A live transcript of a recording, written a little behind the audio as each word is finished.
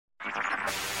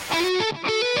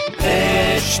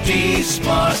HT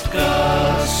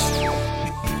Smartcast.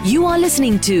 You are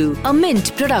listening to a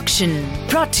Mint production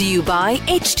brought to you by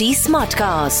HT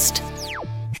Smartcast.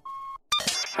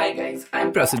 Hi guys,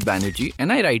 I'm Prasid Banerjee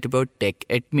and I write about tech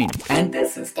at Mint. And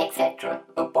this is TechCetra,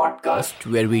 a podcast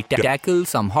where we tackle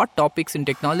some hot topics in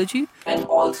technology and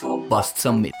also bust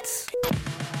some myths.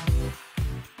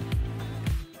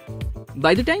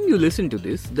 By the time you listen to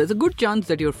this, there's a good chance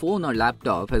that your phone or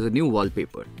laptop has a new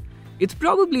wallpaper. It's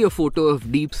probably a photo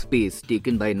of deep space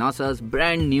taken by NASA's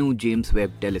brand new James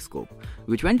Webb Telescope,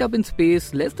 which went up in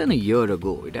space less than a year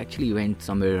ago. It actually went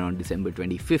somewhere around December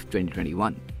 25th,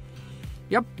 2021.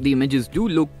 Yep, the images do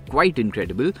look quite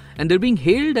incredible, and they're being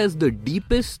hailed as the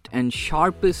deepest and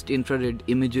sharpest infrared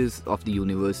images of the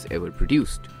universe ever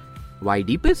produced. Why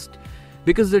deepest?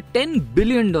 Because the $10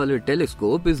 billion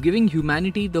telescope is giving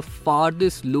humanity the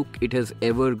farthest look it has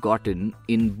ever gotten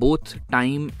in both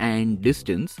time and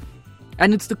distance,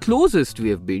 and it's the closest we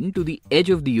have been to the edge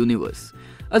of the universe,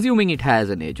 assuming it has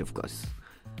an edge, of course.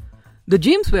 The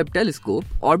James Webb Telescope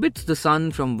orbits the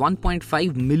Sun from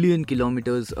 1.5 million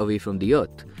kilometers away from the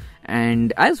Earth,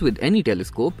 and as with any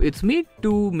telescope, it's made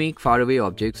to make faraway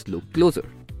objects look closer,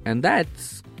 and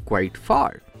that's quite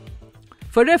far.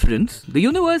 For reference, the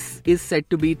universe is said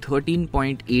to be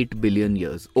 13.8 billion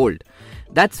years old.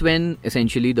 That's when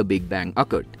essentially the Big Bang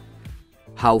occurred.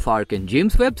 How far can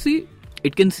James Webb see?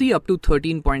 It can see up to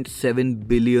 13.7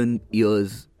 billion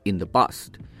years in the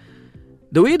past.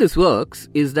 The way this works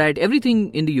is that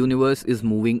everything in the universe is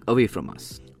moving away from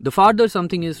us. The farther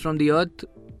something is from the Earth,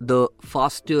 the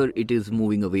faster it is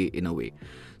moving away in a way.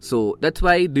 So that's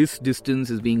why this distance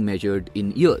is being measured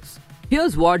in years.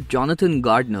 Here's what Jonathan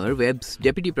Gardner, Webb's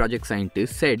deputy project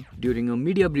scientist, said during a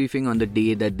media briefing on the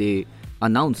day that they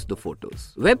announced the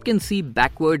photos. Webb can see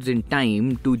backwards in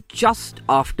time to just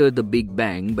after the Big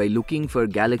Bang by looking for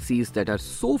galaxies that are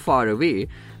so far away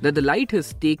that the light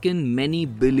has taken many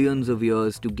billions of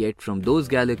years to get from those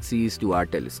galaxies to our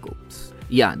telescopes.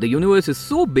 Yeah, the universe is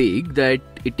so big that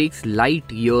it takes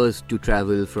light years to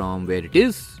travel from where it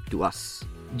is to us.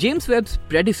 James Webb's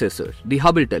predecessor, the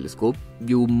Hubble telescope,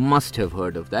 you must have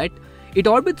heard of that, it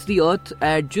orbits the Earth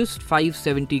at just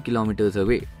 570 kilometers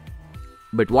away.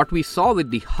 But what we saw with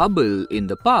the Hubble in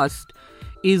the past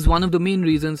is one of the main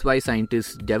reasons why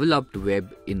scientists developed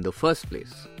Webb in the first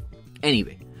place.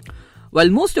 Anyway, while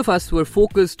most of us were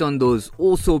focused on those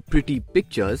oh-so-pretty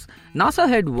pictures, NASA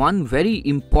had one very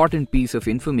important piece of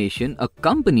information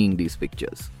accompanying these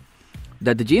pictures.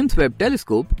 That the James Webb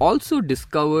Telescope also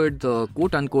discovered the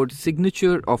quote-unquote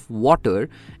signature of water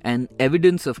and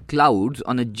evidence of clouds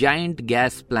on a giant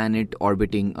gas planet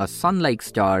orbiting a sun-like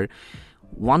star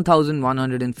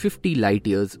 1,150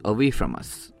 light-years away from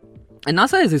us. And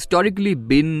NASA has historically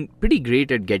been pretty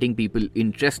great at getting people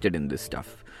interested in this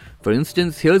stuff. For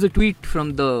instance, here's a tweet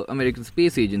from the American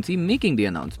Space Agency making the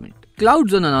announcement.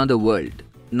 Clouds on another world.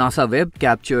 NASA Webb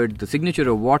captured the signature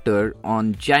of water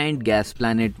on giant gas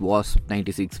planet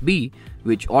WASP-96b,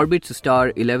 which orbits a star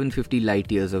 1150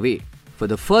 light-years away. For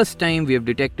the first time, we have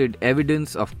detected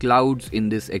evidence of clouds in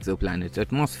this exoplanet's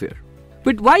atmosphere.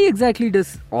 But why exactly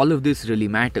does all of this really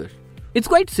matter? It's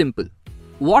quite simple.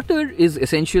 Water is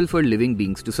essential for living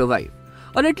beings to survive,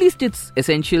 or at least it's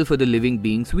essential for the living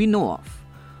beings we know of.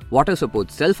 Water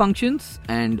supports cell functions,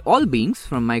 and all beings,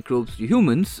 from microbes to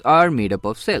humans, are made up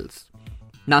of cells.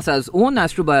 NASA's own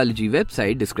astrobiology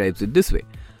website describes it this way.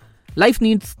 Life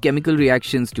needs chemical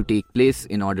reactions to take place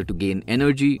in order to gain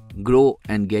energy, grow,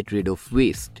 and get rid of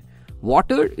waste.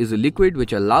 Water is a liquid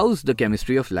which allows the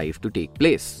chemistry of life to take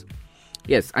place.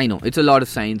 Yes, I know, it's a lot of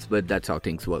science, but that's how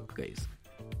things work, guys.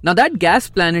 Now, that gas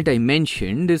planet I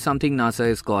mentioned is something NASA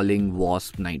is calling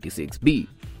WASP-96b.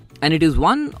 And it is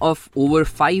one of over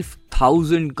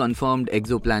 5,000 confirmed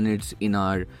exoplanets in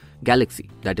our galaxy,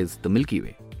 that is, the Milky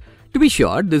Way. To be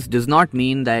sure, this does not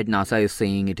mean that NASA is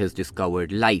saying it has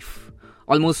discovered life.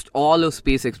 Almost all of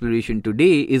space exploration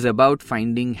today is about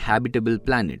finding habitable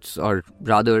planets, or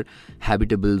rather,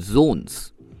 habitable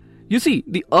zones. You see,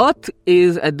 the Earth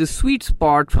is at the sweet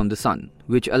spot from the Sun,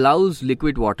 which allows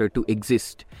liquid water to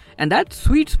exist. And that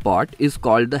sweet spot is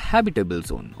called the habitable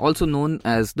zone, also known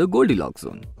as the Goldilocks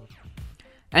zone.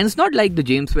 And it's not like the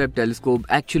James Webb Telescope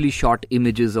actually shot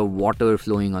images of water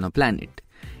flowing on a planet.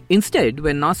 Instead,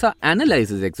 when NASA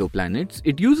analyzes exoplanets,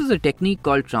 it uses a technique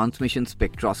called transmission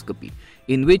spectroscopy,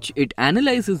 in which it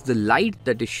analyzes the light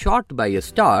that is shot by a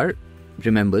star.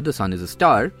 Remember, the Sun is a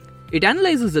star. It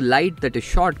analyzes the light that is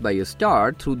shot by a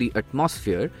star through the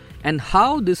atmosphere and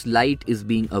how this light is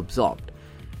being absorbed.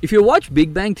 If you watch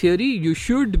Big Bang Theory, you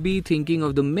should be thinking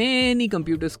of the many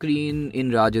computer screen in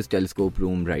Raj's telescope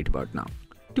room right about now.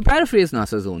 To paraphrase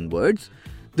NASA's own words,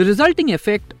 The resulting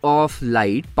effect of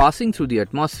light passing through the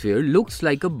atmosphere looks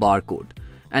like a barcode,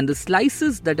 and the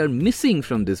slices that are missing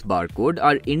from this barcode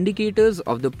are indicators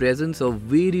of the presence of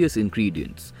various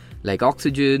ingredients like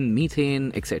oxygen,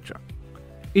 methane, etc.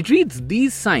 It reads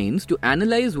these signs to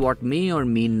analyze what may or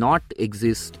may not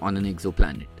exist on an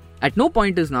exoplanet. At no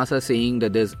point is NASA saying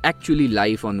that there's actually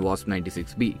life on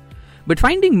WASP-96b, but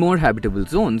finding more habitable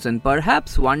zones and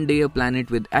perhaps one day a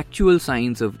planet with actual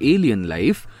signs of alien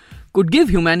life could give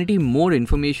humanity more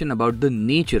information about the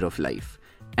nature of life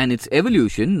and its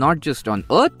evolution not just on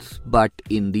Earth but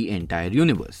in the entire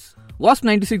universe.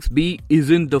 WASP-96b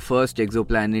isn't the first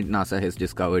exoplanet NASA has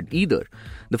discovered either.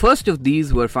 The first of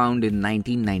these were found in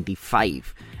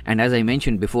 1995, and as I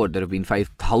mentioned before, there have been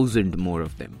 5,000 more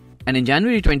of them. And in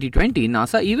January 2020,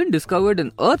 NASA even discovered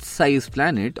an Earth-sized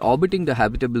planet orbiting the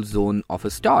habitable zone of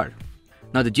a star.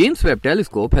 Now, the James Webb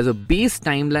Telescope has a base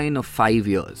timeline of 5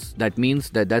 years. That means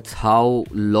that that's how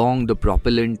long the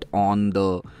propellant on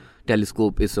the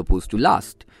telescope is supposed to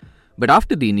last. But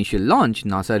after the initial launch,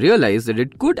 NASA realized that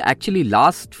it could actually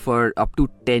last for up to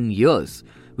 10 years,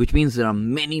 which means there are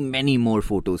many more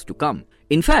photos to come.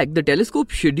 In fact, the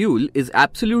telescope schedule is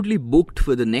absolutely booked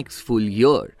for the next full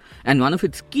year, and one of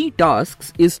its key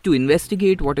tasks is to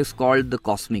investigate what is called the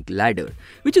cosmic ladder,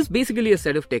 which is basically a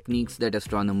set of techniques that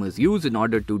astronomers use in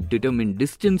order to determine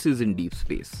distances in deep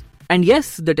space. And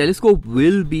yes, the telescope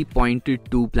will be pointed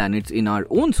to planets in our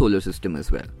own solar system as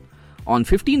well. On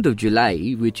 15th of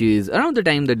July, which is around the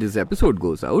time that this episode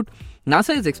goes out,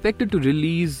 NASA is expected to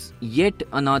release yet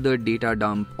another data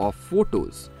dump of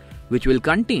photos, which will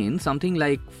contain something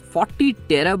like 40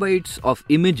 terabytes of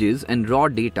images and raw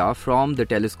data from the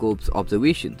telescope's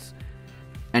observations.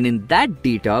 And in that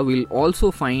data, we'll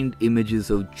also find images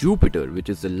of Jupiter, which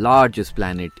is the largest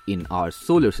planet in our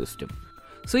solar system.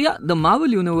 So yeah, the Marvel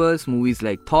Universe, movies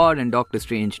like Thor and Doctor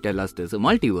Strange tell us there's a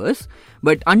multiverse,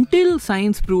 but until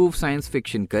science proves science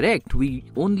fiction correct, we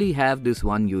only have this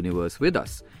one universe with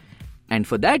us. And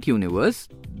for that universe,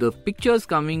 the pictures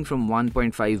coming from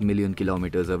 1.5 million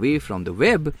kilometers away from the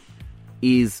Webb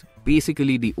is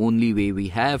basically the only way we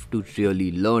have to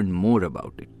really learn more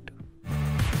about it.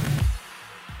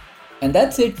 And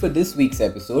that's it for this week's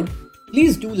episode.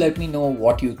 Please do let me know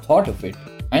what you thought of it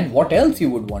and what else you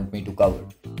would want me to cover.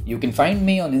 You can find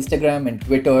me on Instagram and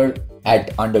Twitter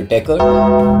at Undertecher.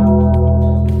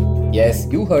 Yes,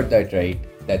 you heard that right.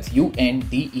 That's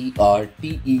UNDERTECHER.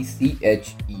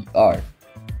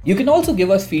 You can also give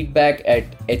us feedback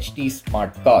at HT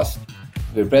Smartcast.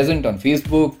 We're present on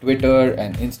Facebook, Twitter,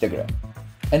 and Instagram.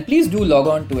 And please do log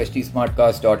on to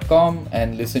htsmartcast.com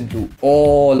and listen to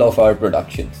all of our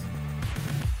productions.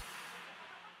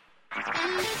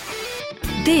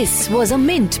 This was a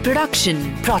Mint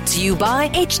production brought to you by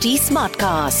HT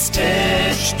Smartcast.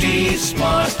 HT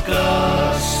Smartcast.